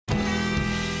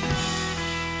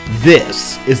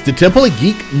This is the Temple of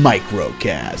Geek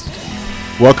Microcast.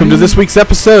 Welcome to this week's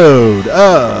episode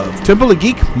of Temple of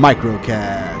Geek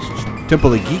Microcast,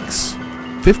 Temple of Geek's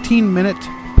 15-minute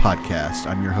podcast.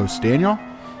 I'm your host, Daniel,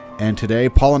 and today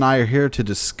Paul and I are here to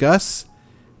discuss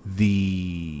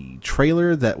the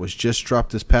trailer that was just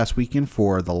dropped this past weekend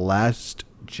for The Last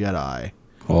Jedi.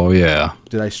 Oh, yeah.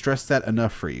 Did I stress that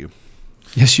enough for you?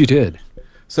 Yes, you did.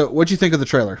 So, what'd you think of the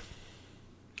trailer?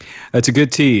 It's a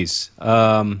good tease.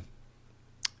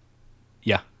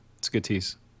 Yeah, it's a good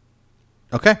tease.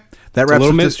 Okay, that wraps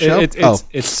up this show.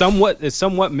 It's somewhat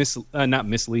not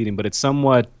misleading, but it's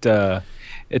somewhat.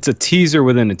 It's a teaser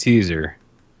within a teaser.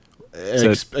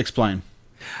 Explain.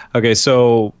 Okay,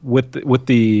 so with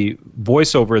the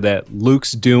voiceover that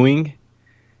Luke's doing,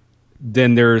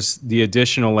 then there's the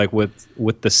additional, like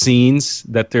with the scenes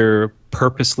that they're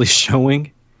purposely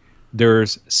showing.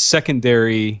 There's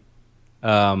secondary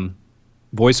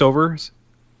voiceovers.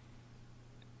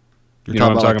 You're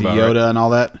talking about the Yoda, right? And all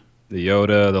that? The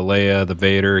Yoda, the Leia, the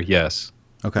Vader, yes.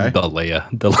 Okay. The Leia.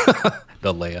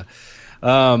 The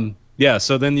Leia. Yeah,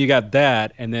 so then you got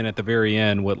that, and then at the very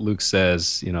end, what Luke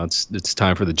says, you know, it's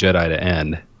time for the Jedi to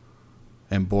end.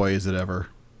 And boy, is it ever.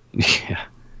 Yeah.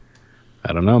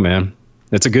 I don't know, man.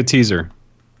 It's a good teaser.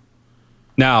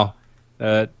 Now,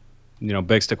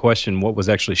 begs the question, what was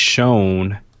actually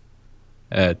shown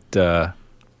at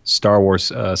Star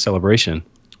Wars Celebration?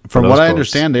 From what I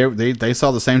understand, they saw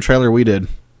the same trailer we did.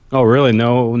 Oh, really?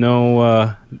 No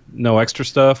extra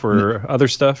stuff or other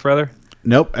stuff, rather?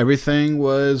 Nope. Everything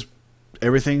was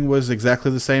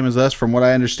exactly the same as us. From what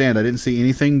I understand, I didn't see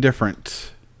anything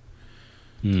different.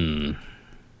 So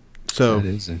that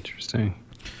is interesting.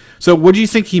 So, what do you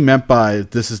think he meant by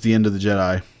 "this is the end of the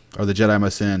Jedi" or "the Jedi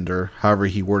must end" or however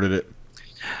he worded it?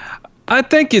 I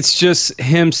think it's just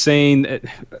him saying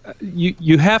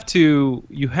you have to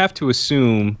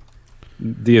assume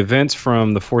the events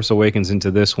from The Force Awakens into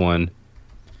this one.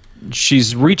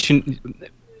 She's reaching.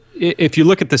 If you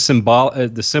look at the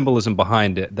symbolism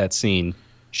behind it, that scene,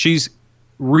 she's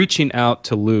reaching out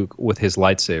to Luke with his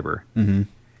lightsaber, and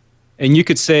you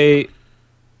could say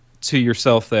to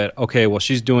yourself that, okay, well,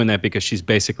 she's doing that because she's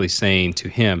basically saying to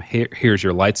him, here's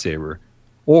your lightsaber,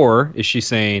 or is she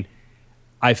saying,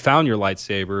 I found your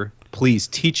lightsaber, please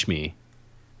teach me?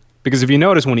 Because if you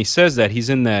notice, when he says that, he's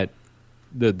in that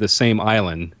the same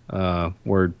island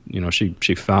where, you know, she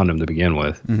found him to begin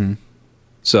with.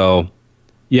 So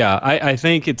yeah, I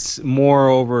think it's more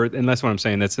over, and that's what I'm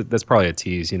saying. That's probably a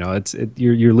tease. You know,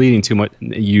 you're leading too much,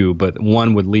 but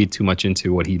one would lead too much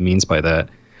into what he means by that.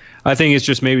 I think it's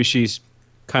just maybe she's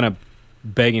kind of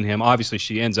begging him. Obviously,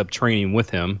 she ends up training with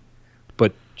him,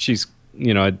 but she's,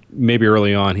 you know, maybe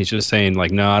early on he's just saying like,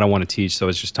 no, I don't want to teach, so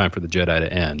it's just time for the Jedi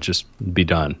to end. Just be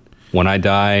done. When I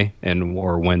die,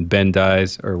 or when Ben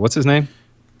dies, or what's his name?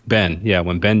 Ben. Yeah,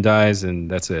 when Ben dies, and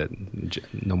that's it.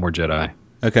 No more Jedi.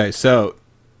 Okay, so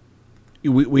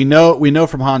we know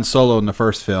from Han Solo in the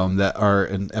first film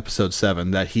in Episode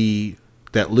 7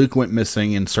 that Luke went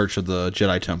missing in search of the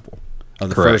Jedi Temple, of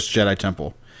the Correct. first Jedi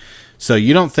Temple. So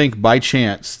you don't think by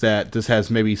chance that this has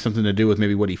maybe something to do with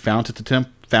maybe what he found at the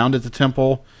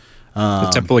temple? The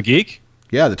Temple of Geek?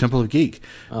 Yeah, the Temple of Geek.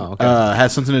 Oh, okay.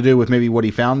 Has something to do with maybe what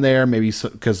he found there, maybe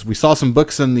because we saw some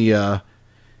books in the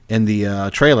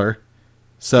trailer.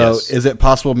 So Yes. Is it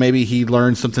possible maybe he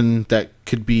learned something that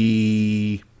could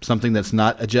be something that's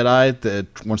not a Jedi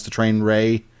that wants to train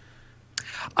Rey?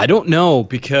 I don't know,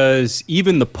 because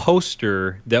even the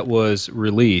poster that was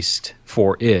released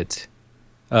for it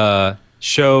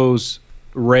shows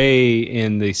Rey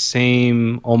in the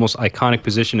same almost iconic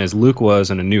position as Luke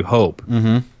was in A New Hope.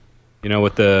 You know,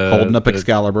 with the Holding up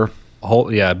Excalibur.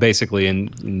 Yeah, basically,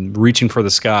 and reaching for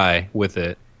the sky with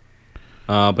it.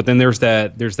 But then there's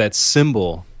that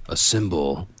symbol, a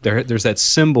symbol. There's that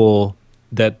symbol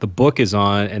that the book is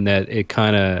on, and that it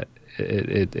kind of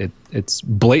it's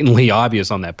blatantly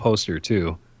obvious on that poster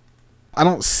too. I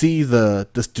don't see the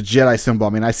Jedi symbol.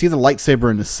 I mean, I see the lightsaber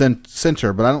in the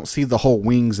center, but I don't see the whole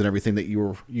wings and everything that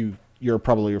you're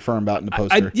probably referring about in the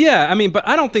poster. But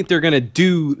I don't think they're going to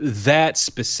do that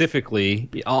specifically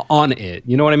on it.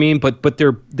 You know what I mean? But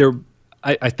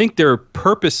I think they're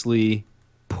purposely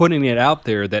putting it out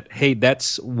there that, hey,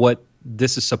 that's what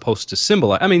this is supposed to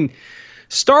symbolize. I mean,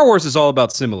 Star Wars is all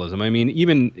about symbolism. I mean,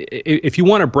 even if you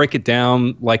want to break it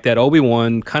down like that,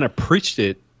 Obi-Wan kind of preached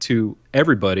it to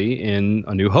everybody in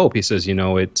A New Hope. He says, you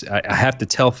know, I have to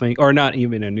tell things, or not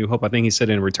even A New Hope. I think he said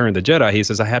in Return of the Jedi, he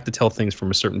says, I have to tell things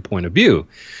from a certain point of view.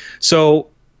 So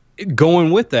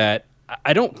going with that,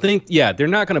 I don't think, they're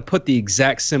not going to put the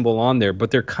exact symbol on there,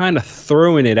 but they're kind of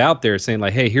throwing it out there saying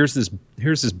like, hey, here's this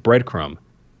breadcrumb.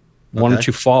 Why don't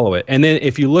you follow it? And then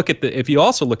if you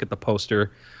also look at the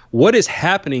poster, what is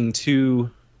happening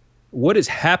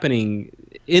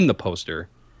in the poster?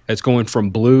 It's going from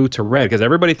blue to red because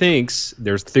everybody thinks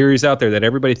there's theories out there that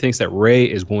everybody thinks that Rey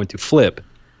is going to flip,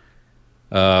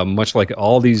 much like a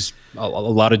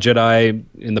lot of Jedi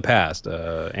in the past.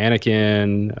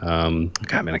 Anakin,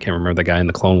 God, man, I can't remember the guy in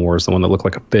the Clone Wars, the one that looked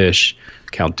like a fish.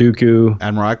 Count Dooku,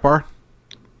 Admiral Akbar.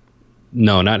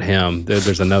 No, not him.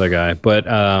 There's another guy, but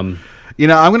I'm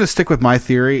going to stick with my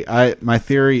theory. My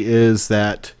theory is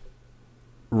that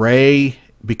Rey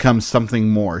becomes something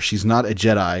more. She's not a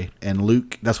Jedi, and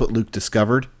Luke. That's what Luke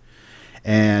discovered,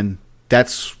 and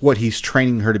that's what he's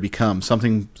training her to become.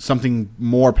 Something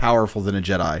more powerful than a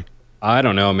Jedi. I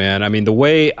don't know, man. I mean,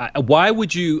 why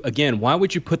would you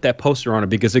put that poster on it?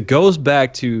 Because it goes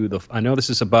back to I know this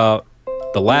is about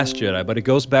The Last Jedi, but it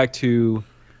goes back to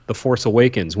The Force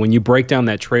Awakens. When you break down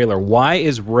that trailer, why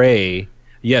is Rey?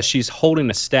 Yes, she's holding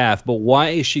a staff, but why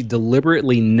is she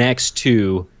deliberately next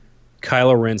to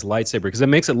Kylo Ren's lightsaber? Because it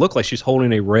makes it look like she's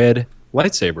holding a red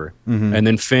lightsaber, and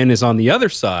then Finn is on the other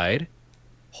side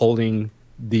holding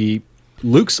the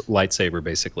Luke's lightsaber,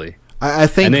 basically. I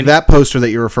think that poster that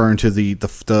you're referring to,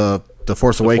 the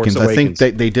Force Awakens, I think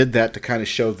they did that to kind of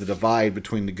show the divide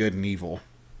between the good and evil.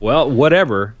 Well,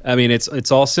 whatever. I mean,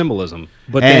 it's all symbolism.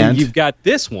 But then you've got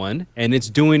this one, and it's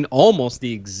doing almost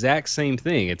the exact same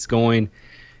thing.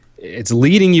 It's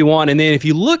leading you on, and then if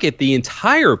you look at the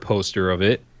entire poster of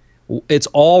it, it's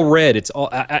all red. It's all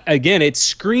again. It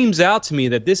screams out to me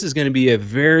that this is going to be a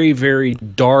very, very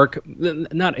dark,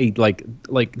 not a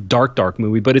like dark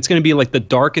movie, but it's going to be like the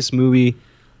darkest movie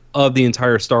of the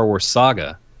entire Star Wars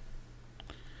saga.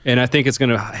 And I think it's going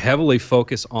to heavily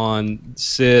focus on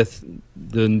Sith,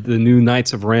 the new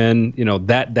Knights of Ren,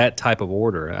 that type of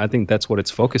order. I think that's what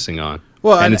it's focusing on.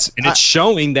 Well, and it's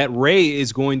showing that Rey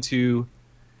is going to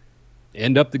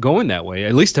end up going that way.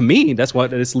 At least to me, that's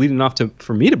what it's leading off to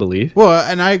for me to believe. Well,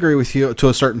 and I agree with you to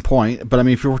a certain point. But I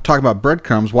mean, if you're talking about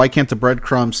breadcrumbs, why can't the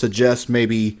breadcrumbs suggest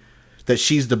maybe that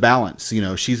she's the balance?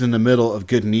 She's in the middle of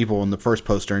good and evil in the first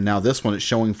poster, and now this one is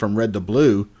showing from red to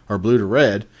blue or blue to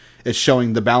red. It's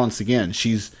showing the balance again.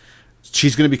 She's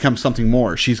going to become something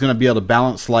more. She's going to be able to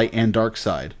balance light and dark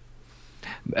side.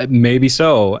 Maybe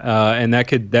so, and that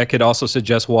could also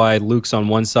suggest why Luke's on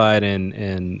one side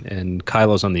and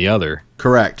Kylo's on the other.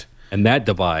 Correct. And that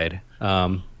divide.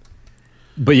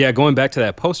 But yeah, going back to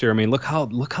that poster, I mean, look how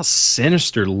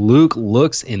sinister Luke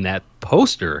looks in that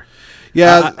poster.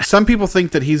 Yeah, some people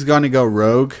think that he's going to go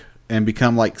rogue and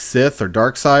become like Sith or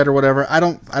dark side or whatever. I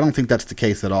don't think that's the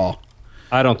case at all.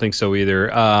 I don't think so either.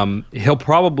 He'll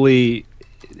probably,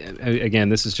 again,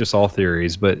 this is just all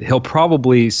theories, but he'll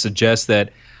probably suggest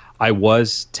that I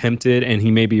was tempted, and he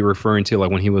may be referring to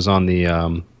like when he was on the,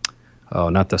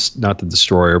 not the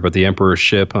destroyer, but the Emperor's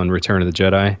ship on Return of the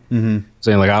Jedi,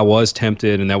 saying like I was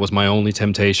tempted, and that was my only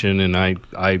temptation, and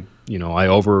I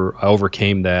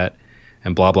overcame that,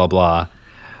 and blah blah blah.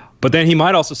 But then he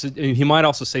might also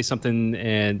say something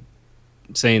and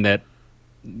saying that,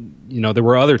 there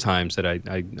were other times that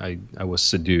I was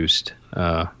seduced,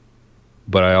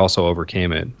 but I also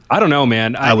overcame it. I don't know,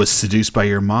 man. I was seduced by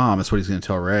your mom. That's what he's going to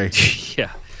tell Rey.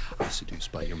 Yeah, I was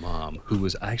seduced by your mom, who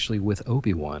was actually with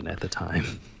Obi-Wan at the time.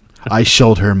 I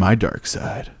showed her my dark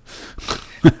side.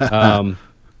 But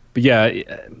yeah,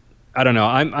 I don't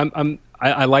know.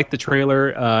 I like the trailer,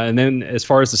 and then as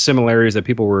far as the similarities that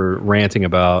people were ranting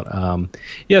about,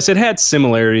 yes, it had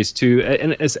similarities too.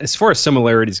 And as far as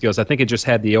similarities goes, I think it just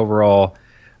had the overall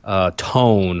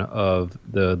tone of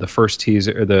the first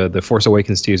teaser, the Force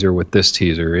Awakens teaser with this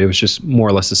teaser. It was just more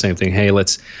or less the same thing. Hey,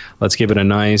 let's give it a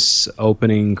nice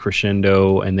opening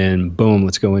crescendo, and then boom,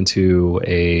 let's go into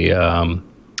a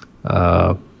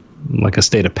like a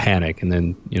state of panic. And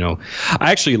then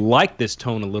I actually like this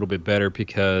tone a little bit better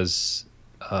because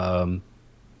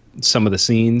some of the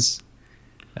scenes,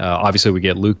 obviously we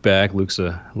get Luke back. Luke's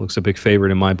a big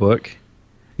favorite in my book.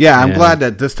 Yeah, I'm glad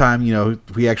that this time,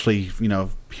 we actually,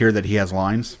 hear that he has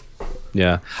lines.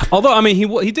 Yeah. Although, I mean,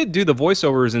 he did do the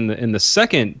voiceovers in the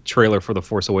second trailer for The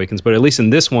Force Awakens, but at least in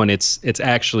this one, it's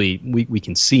actually, we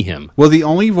can see him. Well, the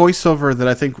only voiceover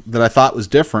that I thought was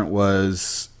different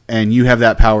was, and you have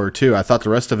that power too, I thought the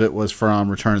rest of it was from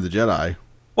Return of the Jedi.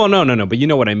 Well, no, but you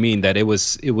know what I mean, that it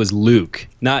was Luke,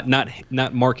 not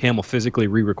Mark Hamill physically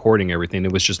re-recording everything.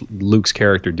 It was just Luke's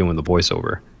character doing the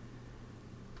voiceover.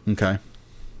 Okay.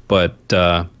 But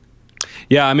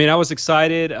yeah, I mean, I was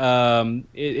excited.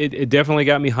 It definitely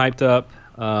got me hyped up.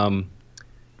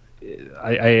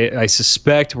 I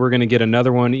suspect we're going to get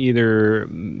another one either.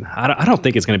 I don't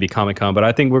think it's going to be Comic-Con, but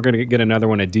I think we're going to get another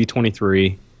one at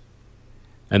D23.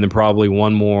 and then probably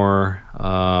one more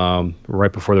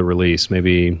right before the release,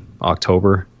 maybe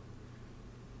October.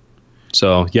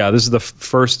 So yeah, this is the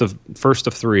first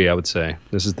of three, I would say.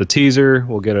 This is the teaser.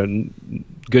 We'll get a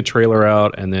good trailer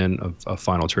out, and then a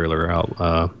final trailer out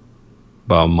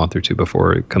about a month or two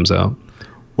before it comes out.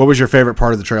 What was your favorite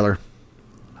part of the trailer?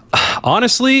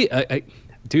 Honestly,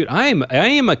 dude, I am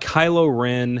a Kylo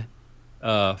Ren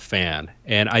fan,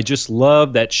 and I just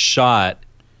love that shot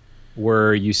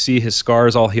where you see his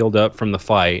scars all healed up from the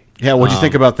fight. Yeah, what'd you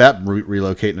think about that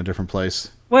relocating a different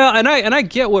place? Well, and I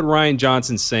get what Rian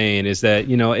Johnson's saying is that,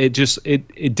 you know, it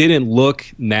didn't look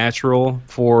natural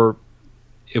for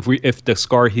if the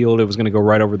scar healed, it was going to go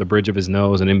right over the bridge of his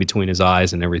nose and in between his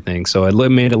eyes and everything. So it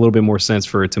made a little bit more sense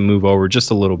for it to move over just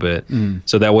a little bit.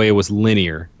 So that way it was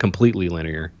linear, completely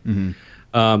linear.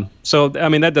 So I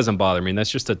mean, that doesn't bother me. That's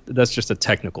just a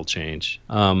technical change.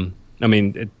 I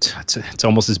mean, it's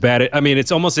almost as bad. I mean,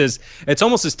 it's almost as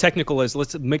technical as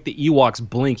let's make the Ewoks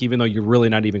blink, even though you're really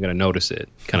not even going to notice it,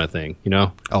 kind of thing. You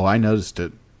know? Oh, I noticed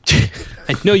it.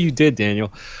 I know you did,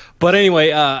 Daniel. But anyway,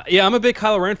 yeah, I'm a big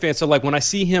Kylo Ren fan. So like when I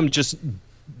see him, just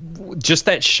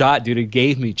that shot, dude, it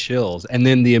gave me chills. And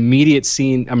then the immediate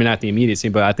scene. I mean, not the immediate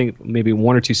scene, but I think maybe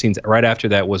one or two scenes right after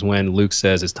that was when Luke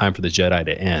says it's time for the Jedi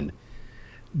to end.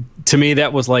 To me,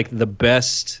 that was like the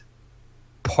best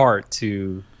part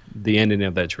to the ending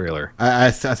of that trailer.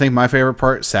 I think my favorite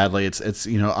part, sadly, it's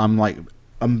you know,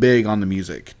 I'm big on the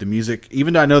music. The music,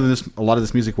 even though I know that a lot of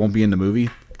this music won't be in the movie,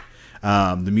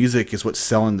 the music is what's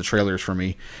selling the trailers for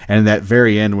me. And that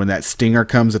very end, when that stinger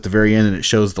comes at the very end and it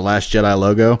shows the Last Jedi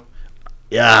logo,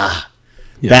 yeah.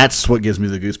 That's what gives me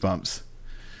the goosebumps.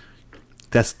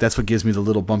 That's what gives me the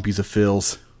little bumpies of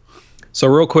feels. So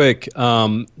real quick,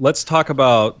 let's talk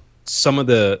about some of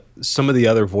the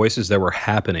other voices that were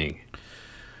happening.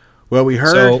 Well, we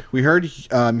heard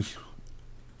Leia.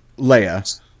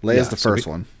 Leia's the first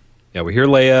one. Yeah, we hear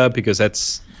Leia because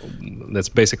that's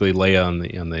basically Leia on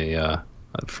the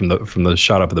from the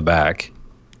shot up at the back.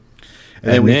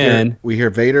 And then we hear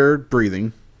Vader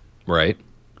breathing. Right.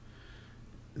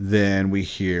 Then we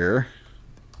hear.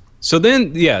 So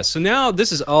now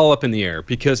this is all up in the air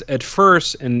because at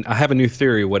first, and I have a new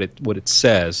theory what it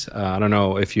says. I don't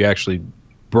know if you actually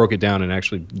broke it down and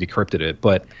actually decrypted it,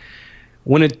 but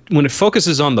when it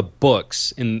focuses on the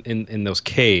books in those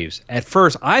caves, at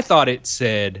first I thought it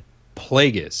said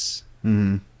Plagueis.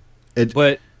 Mm-hmm.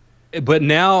 But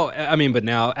now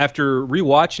after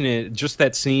rewatching it, just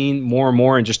that scene more and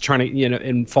more, and just trying to, you know,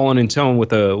 and falling in tone with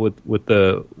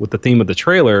the theme of the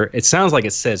trailer, it sounds like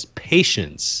it says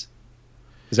patience.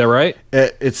 Is that right?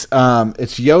 It's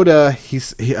Yoda.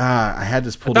 I had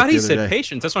this pulled up the other day. I thought he said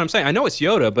patience. That's what I'm saying. I know it's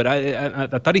Yoda, but I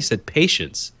thought he said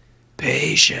patience.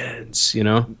 Patience, you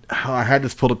know? Oh, I had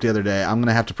this pulled up the other day. I'm going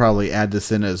to have to probably add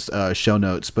this in as show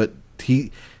notes, but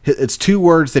it's two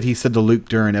words that he said to Luke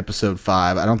during episode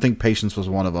 5. I don't think patience was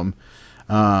one of them.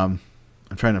 I'm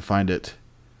trying to find it.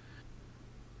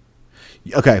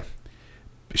 Okay.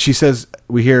 She says,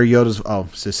 we hear Yoda's,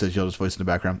 it says Yoda's voice in the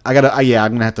background. I'm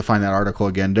going to have to find that article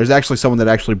again. There's actually someone that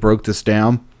actually broke this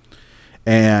down,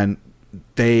 and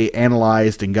they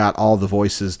analyzed and got all the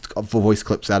voice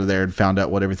clips out of there and found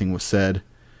out what everything was said.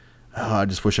 Oh, I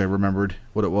just wish I remembered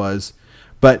what it was.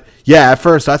 But yeah, at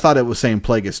first I thought it was saying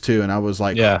Plagueis too, and I was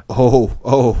like,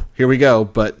 oh, here we go.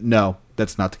 But no,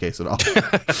 that's not the case at all.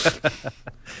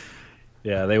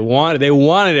 Yeah, they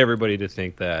wanted everybody to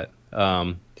think that.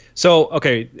 So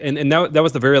okay, and that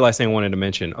was the very last thing I wanted to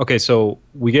mention. Okay, so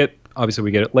we get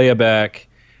Leia back.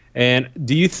 And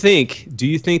do you think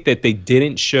that they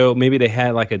didn't show, maybe they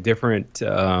had like a different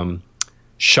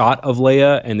shot of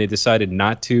Leia and they decided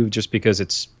not to just because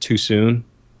it's too soon?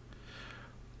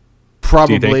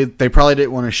 Probably. They probably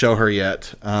didn't want to show her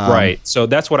yet. Right. So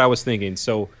that's what I was thinking.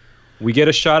 So we get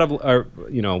a shot of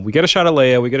Leia, we get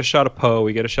a shot of Poe,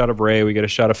 we get a shot of Rey, we get a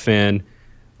shot of Finn,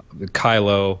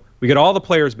 Kylo. We get all the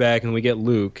players back and we get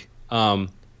Luke.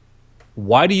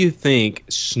 Why do you think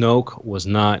Snoke was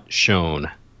not shown?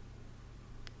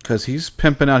 Because he's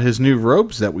pimping out his new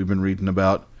robes that we've been reading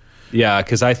about. Yeah,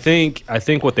 because I think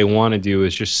what they want to do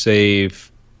is just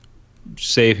save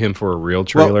him for a real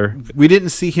trailer. Well, we didn't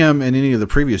see him in any of the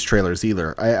previous trailers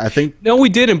either. I think no, we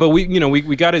didn't. But we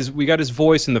got his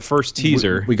voice in the first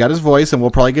teaser. We got his voice, and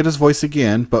we'll probably get his voice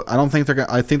again. But I don't think they're.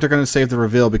 I think they're going to save the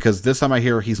reveal because this time I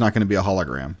hear he's not going to be a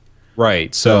hologram.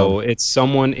 Right. So it's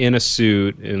someone in a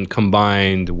suit and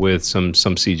combined with some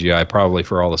CGI, probably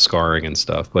for all the scarring and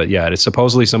stuff. But yeah, it's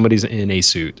supposedly somebody's in a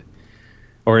suit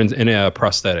or in a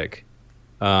prosthetic.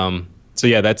 So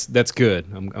yeah, that's good.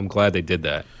 I'm glad they did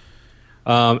that.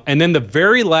 And then the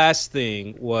very last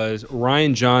thing was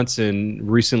Ryan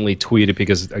recently tweeted,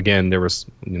 because again there was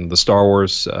the Star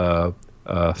Wars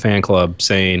fan club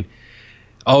saying,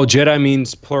 "Oh, Jedi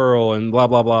means plural," and blah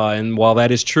blah blah. And while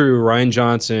that is true, Ryan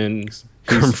Johnson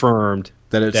confirmed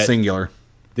that it's singular.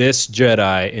 This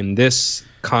Jedi in this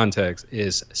context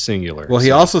is singular. Well,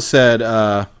 he also said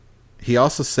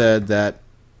that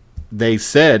they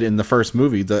said in the first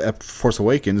movie, the Force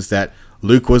Awakens, that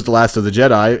Luke was the last of the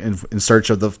Jedi in search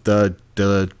of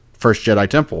the first Jedi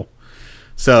temple.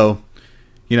 So,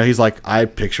 he's like, I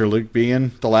picture Luke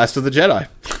being the last of the Jedi.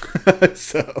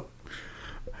 So,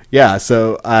 yeah.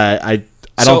 So I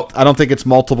don't think it's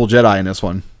multiple Jedi in this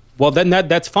one. Well, then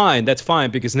that's fine. That's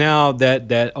fine, because now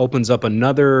that opens up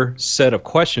another set of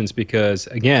questions. Because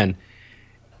again,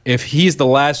 if he's the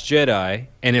last Jedi,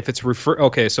 and if it's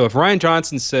so if Ryan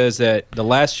Johnson says that the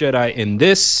last Jedi in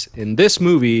this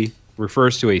movie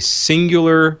refers to a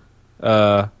singular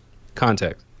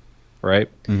context, right?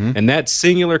 Mm-hmm. And that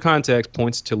singular context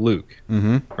points to Luke,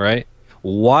 mm-hmm. right?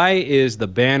 Why is the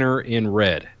banner in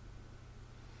red?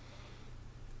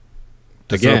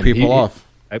 To throw people off.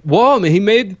 Well, he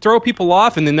may throw people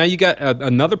off, and then now you got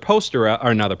another poster out,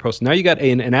 or another poster. Now you got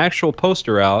an actual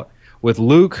poster out with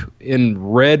Luke in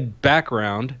red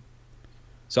background.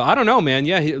 So I don't know, man.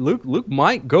 Yeah, Luke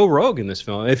might go rogue in this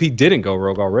film if he didn't go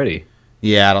rogue already.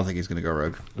 Yeah, I don't think he's going to go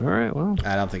rogue. All right, well.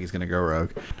 I don't think he's going to go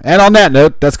rogue. And on that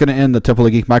note, that's going to end the Temple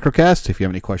of Geek Microcast. If you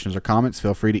have any questions or comments,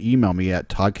 feel free to email me at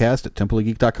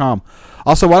toddcast@templeofgeek.com.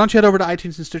 Also, why don't you head over to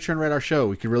iTunes and Stitcher and rate our show?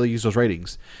 We could really use those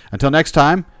ratings. Until next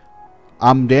time,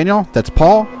 I'm Daniel. That's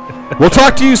Paul. We'll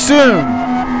talk to you soon.